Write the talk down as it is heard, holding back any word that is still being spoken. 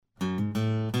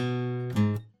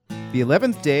The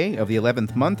 11th day of the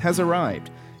 11th month has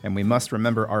arrived, and we must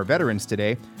remember our veterans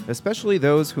today, especially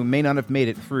those who may not have made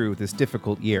it through this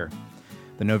difficult year.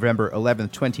 The November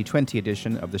 11th, 2020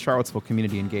 edition of the Charlottesville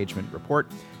Community Engagement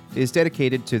Report is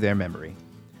dedicated to their memory.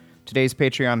 Today's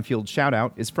Patreon-fueled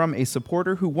shoutout is from a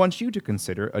supporter who wants you to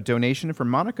consider a donation for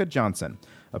Monica Johnson,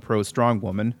 a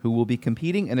pro-strongwoman who will be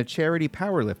competing in a charity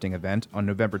powerlifting event on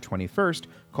November 21st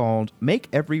called Make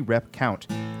Every Rep Count.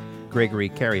 Gregory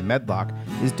Carey Medlock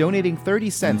is donating 30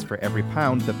 cents for every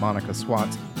pound that Monica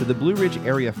swats to the Blue Ridge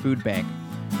Area Food Bank.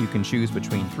 You can choose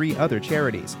between 3 other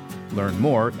charities. Learn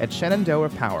more at Shenandoah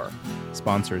Power.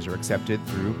 Sponsors are accepted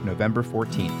through November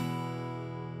 14th.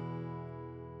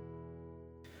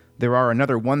 There are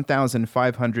another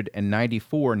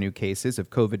 1,594 new cases of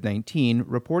COVID-19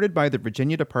 reported by the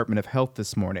Virginia Department of Health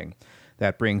this morning.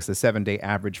 That brings the 7-day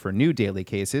average for new daily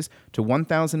cases to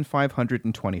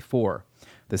 1,524.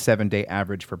 The 7-day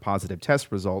average for positive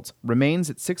test results remains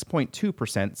at 6.2%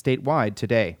 statewide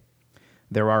today.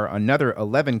 There are another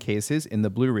 11 cases in the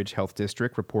Blue Ridge Health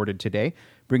District reported today,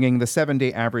 bringing the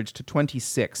 7-day average to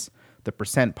 26. The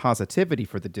percent positivity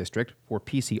for the district for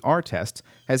PCR tests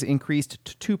has increased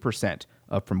to 2%,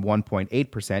 up from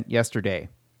 1.8% yesterday.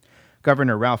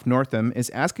 Governor Ralph Northam is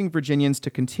asking Virginians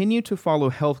to continue to follow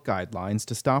health guidelines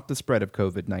to stop the spread of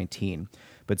COVID-19,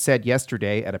 but said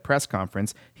yesterday at a press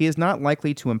conference he is not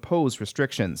likely to impose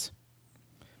restrictions.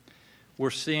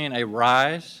 We're seeing a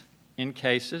rise in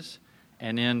cases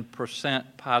and in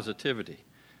percent positivity,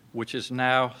 which is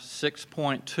now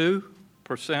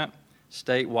 6.2%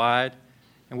 statewide,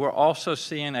 and we're also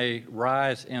seeing a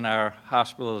rise in our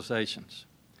hospitalizations.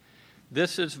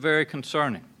 This is very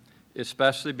concerning,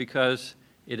 especially because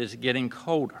it is getting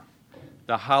colder.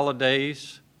 The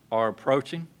holidays are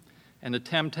approaching, and the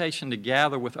temptation to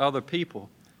gather with other people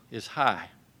is high.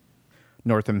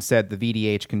 Northam said the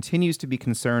VDH continues to be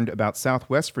concerned about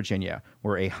Southwest Virginia,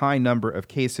 where a high number of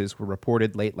cases were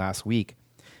reported late last week.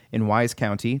 In Wise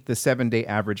County, the 7-day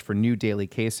average for new daily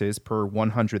cases per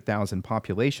 100,000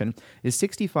 population is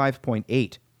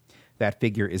 65.8. That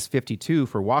figure is 52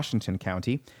 for Washington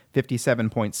County,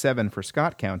 57.7 for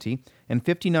Scott County, and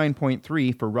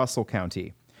 59.3 for Russell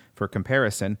County. For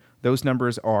comparison, those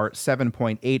numbers are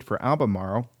 7.8 for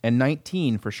Albemarle and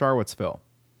 19 for Charlottesville.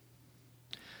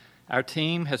 Our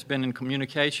team has been in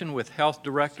communication with health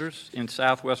directors in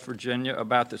Southwest Virginia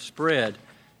about the spread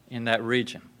in that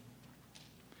region.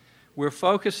 We're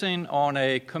focusing on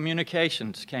a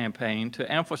communications campaign to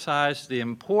emphasize the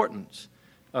importance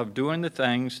of doing the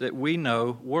things that we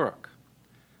know work,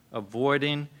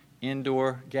 avoiding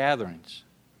indoor gatherings,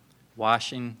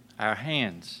 washing our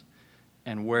hands,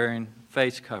 and wearing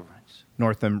face coverings.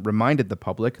 Northam reminded the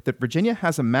public that Virginia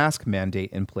has a mask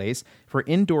mandate in place for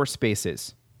indoor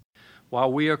spaces.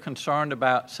 While we are concerned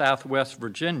about Southwest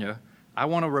Virginia, I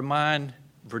want to remind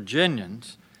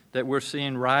Virginians that we're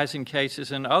seeing rising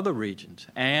cases in other regions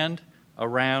and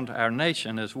around our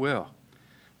nation as well.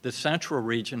 The central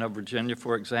region of Virginia,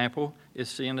 for example, is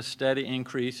seeing a steady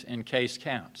increase in case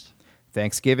counts.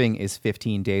 Thanksgiving is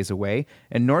 15 days away,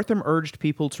 and Northam urged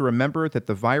people to remember that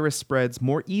the virus spreads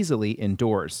more easily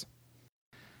indoors.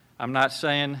 I'm not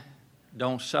saying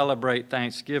don't celebrate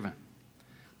Thanksgiving,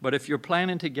 but if you're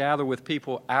planning to gather with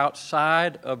people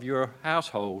outside of your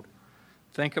household,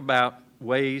 think about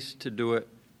ways to do it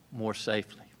more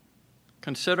safely.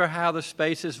 Consider how the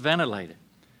space is ventilated,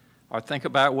 or think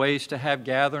about ways to have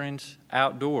gatherings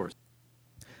outdoors.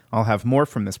 I'll have more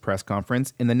from this press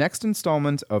conference in the next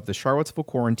installment of the Charlottesville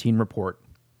Quarantine Report.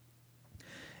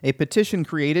 A petition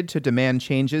created to demand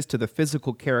changes to the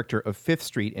physical character of 5th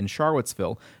Street in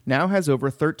Charlottesville now has over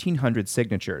 1,300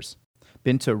 signatures.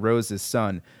 Binta Rose's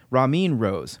son, Ramin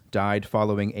Rose, died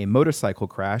following a motorcycle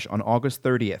crash on August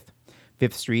 30th.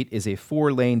 5th Street is a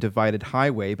 4-lane divided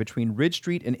highway between Ridge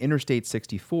Street and Interstate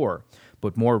 64,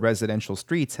 but more residential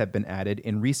streets have been added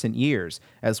in recent years,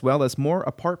 as well as more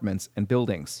apartments and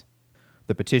buildings.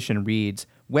 The petition reads,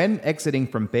 "When exiting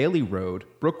from Bailey Road,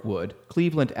 Brookwood,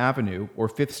 Cleveland Avenue, or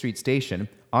 5th Street Station,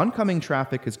 oncoming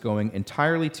traffic is going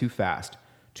entirely too fast.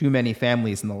 Too many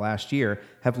families in the last year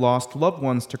have lost loved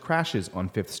ones to crashes on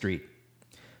 5th Street."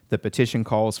 The petition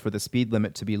calls for the speed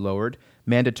limit to be lowered,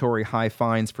 mandatory high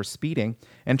fines for speeding,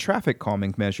 and traffic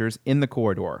calming measures in the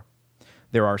corridor.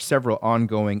 There are several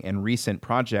ongoing and recent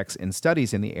projects and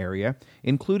studies in the area,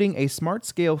 including a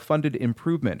smart-scale funded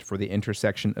improvement for the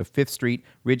intersection of 5th Street,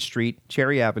 Ridge Street,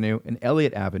 Cherry Avenue, and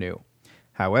Elliott Avenue.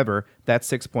 However, that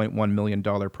 $6.1 million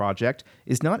project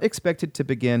is not expected to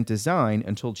begin design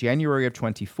until January of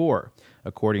 24,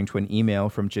 according to an email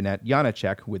from Jeanette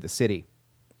Janacek with the city.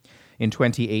 In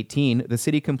 2018, the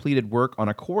city completed work on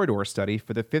a corridor study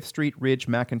for the 5th Street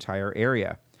Ridge-McIntyre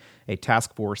area. A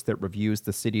task force that reviews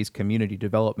the city's community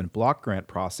development block grant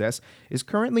process is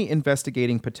currently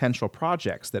investigating potential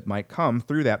projects that might come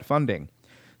through that funding.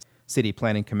 City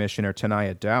Planning Commissioner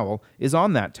Tanaya Dowell is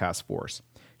on that task force.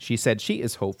 She said she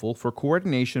is hopeful for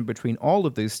coordination between all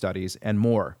of these studies and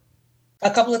more. A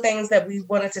couple of things that we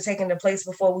wanted to take into place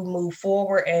before we move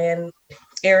forward, and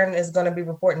Erin is going to be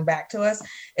reporting back to us,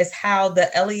 is how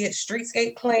the Elliott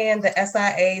Streetscape Plan, the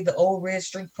SIA, the Old Ridge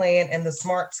Street Plan, and the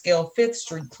Smart Scale 5th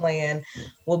Street Plan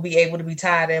will be able to be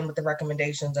tied in with the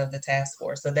recommendations of the task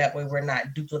force. So that way we're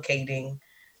not duplicating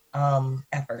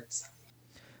efforts.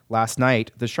 Last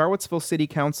night, the Charlottesville City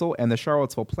Council and the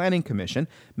Charlottesville Planning Commission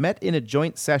met in a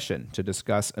joint session to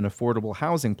discuss an affordable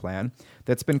housing plan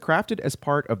that's been crafted as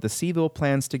part of the Seville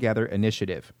Plans Together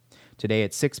initiative. Today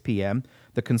at 6 p.m.,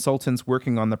 the consultants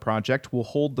working on the project will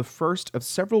hold the first of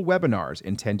several webinars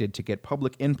intended to get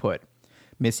public input.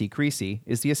 Missy Creasy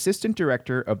is the Assistant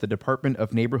Director of the Department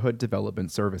of Neighborhood Development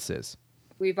Services.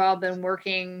 We've all been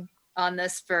working on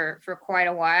this for quite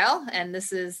a while, and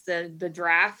this is the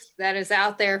draft that is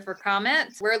out there for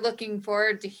comment. We're looking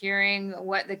forward to hearing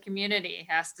what the community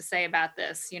has to say about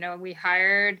this. You know, we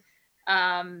hired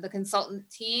the consultant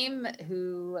team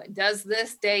who does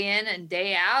this day in and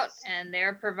day out, and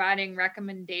they're providing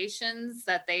recommendations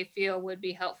that they feel would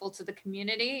be helpful to the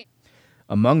community.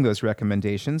 Among those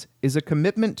recommendations is a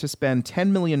commitment to spend $10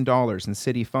 million in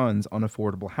city funds on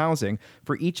affordable housing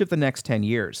for each of the next 10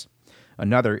 years.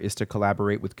 Another is to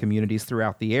collaborate with communities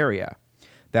throughout the area.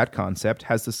 That concept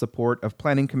has the support of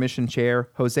Planning Commission Chair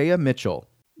Hosea Mitchell.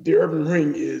 The urban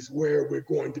ring is where we're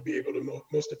going to be able to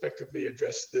most effectively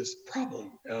address this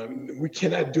problem. We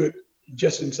cannot do it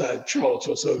just inside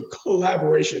Charlottesville, so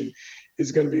collaboration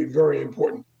is going to be very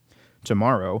important.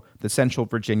 Tomorrow, the Central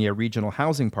Virginia Regional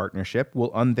Housing Partnership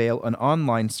will unveil an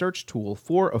online search tool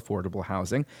for affordable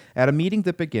housing at a meeting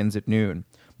that begins at noon.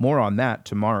 More on that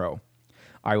tomorrow.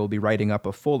 I will be writing up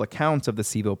a full account of the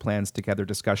Seville Plans Together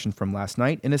discussion from last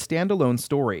night in a standalone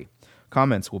story.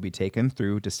 Comments will be taken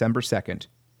through December 2nd.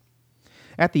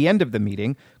 At the end of the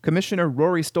meeting, Commissioner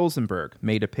Rory Stolzenberg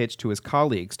made a pitch to his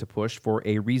colleagues to push for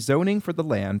a rezoning for the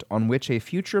land on which a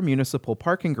future municipal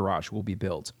parking garage will be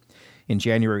built. In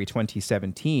January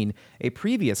 2017, a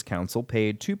previous council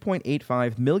paid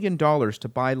 $2.85 million to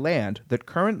buy land that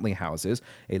currently houses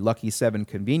a Lucky 7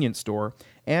 convenience store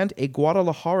and a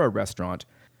Guadalajara restaurant.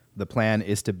 The plan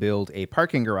is to build a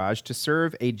parking garage to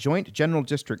serve a joint general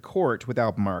district court with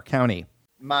Albemarle County.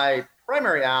 My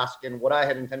primary ask, and what I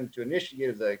had intended to initiate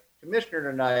as a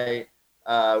commissioner tonight,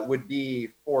 would be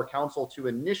for council to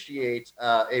initiate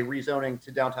a rezoning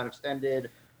to downtown extended.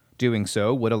 Doing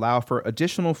so would allow for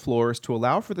additional floors to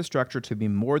allow for the structure to be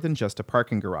more than just a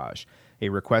parking garage. A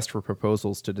request for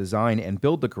proposals to design and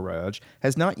build the garage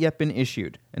has not yet been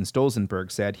issued, and Stolzenberg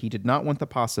said he did not want the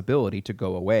possibility to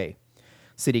go away.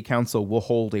 City Council will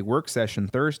hold a work session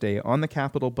Thursday on the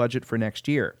capital budget for next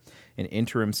year. An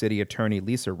interim city attorney,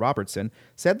 Lisa Robertson,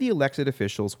 said the elected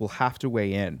officials will have to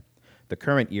weigh in. The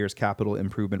current year's capital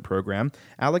improvement program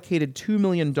allocated $2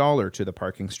 million to the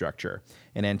parking structure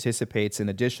and anticipates an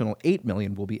additional $8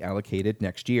 million will be allocated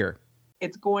next year.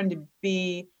 It's going to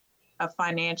be a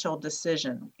financial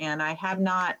decision, and I have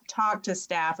not talked to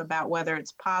staff about whether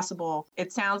it's possible.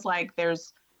 It sounds like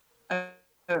there's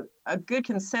a good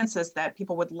consensus that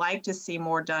people would like to see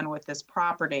more done with this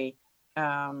property.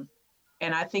 And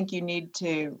I think you need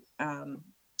to,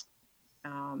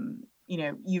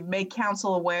 you've made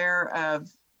council aware of,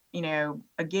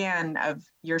 again, of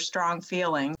your strong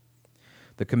feelings.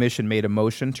 The commission made a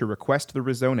motion to request the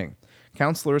rezoning.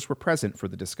 Councilors were present for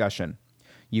the discussion.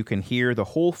 You can hear the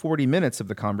whole 40 minutes of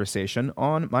the conversation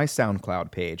on my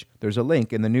SoundCloud page. There's a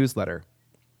link in the newsletter.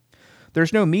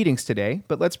 There's no meetings today,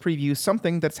 but let's preview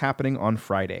something that's happening on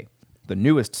Friday. The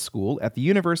newest school at the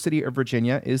University of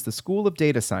Virginia is the School of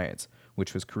Data Science,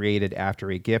 which was created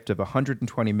after a gift of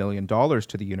 $120 million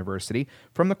to the university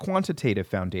from the Quantitative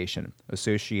Foundation,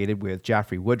 associated with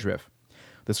Jaffrey Woodruff.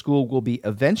 The school will be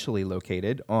eventually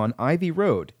located on Ivy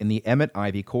Road in the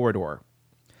Emmett-Ivy corridor.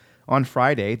 On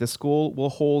Friday, the school will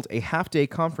hold a half-day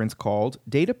conference called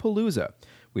Datapalooza,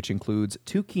 which includes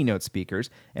 2 keynote speakers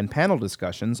and panel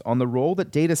discussions on the role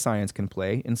that data science can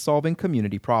play in solving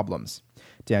community problems.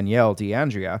 Danielle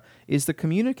DeAndrea is the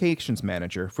communications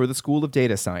manager for the School of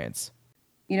Data Science.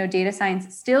 Data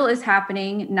science still is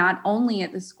happening not only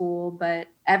at the school, but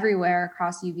everywhere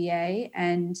across UVA.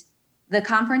 And the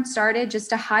conference started just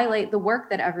to highlight the work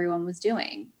that everyone was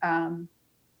doing.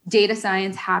 Data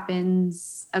science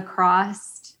happens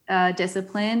across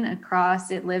discipline,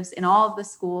 it lives in all of the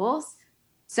schools.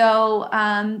 So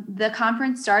the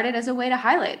conference started as a way to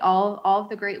highlight all of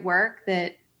the great work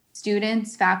that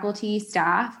students, faculty,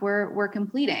 staff were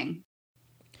completing.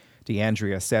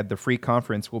 DeAndrea said the free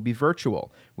conference will be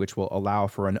virtual, which will allow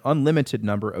for an unlimited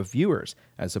number of viewers,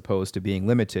 as opposed to being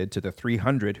limited to the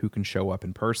 300 who can show up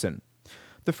in person.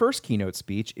 The first keynote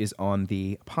speech is on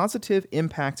the positive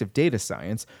impact of data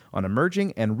science on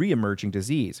emerging and re-emerging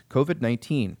disease,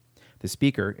 COVID-19. The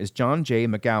speaker is John J.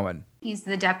 McGowan. He's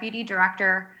the Deputy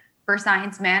Director for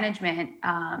Science Management.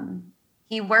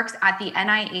 He works at the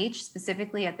NIH,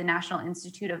 specifically at the National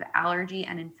Institute of Allergy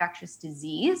and Infectious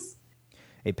Disease.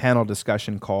 A panel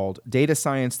discussion called Data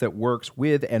Science That Works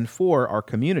With and For Our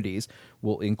Communities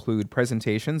will include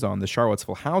presentations on the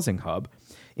Charlottesville Housing Hub,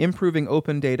 Improving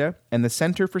Open Data, and the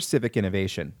Center for Civic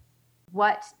Innovation.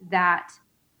 What that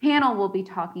panel will be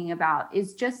talking about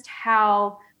is just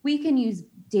how we can use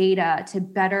data to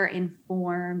better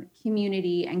inform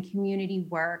community and community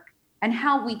work, and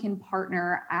how we can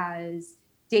partner as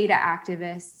data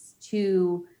activists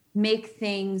to make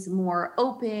things more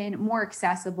open, more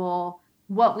accessible,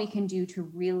 what we can do to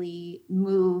really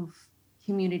move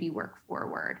community work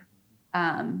forward.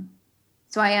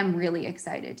 So I am really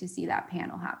excited to see that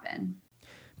panel happen.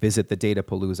 Visit the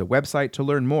Datapalooza website to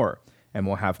learn more, and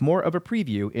we'll have more of a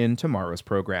preview in tomorrow's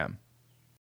program.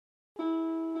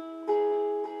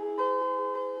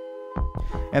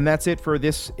 And that's it for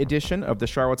this edition of the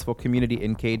Charlottesville Community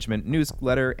Engagement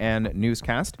Newsletter and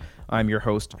Newscast. I'm your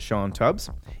host, Sean Tubbs.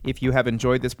 If you have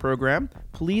enjoyed this program,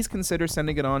 please consider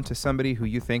sending it on to somebody who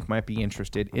you think might be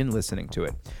interested in listening to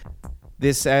it.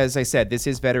 This, as I said, this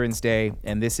is Veterans Day,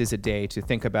 and this is a day to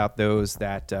think about those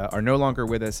that are no longer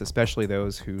with us, especially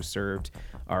those who served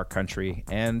our country,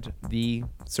 and the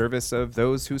service of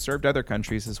those who served other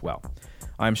countries as well.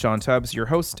 I'm Sean Tubbs, your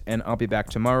host, and I'll be back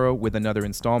tomorrow with another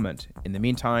installment. In the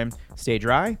meantime, stay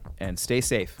dry and stay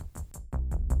safe.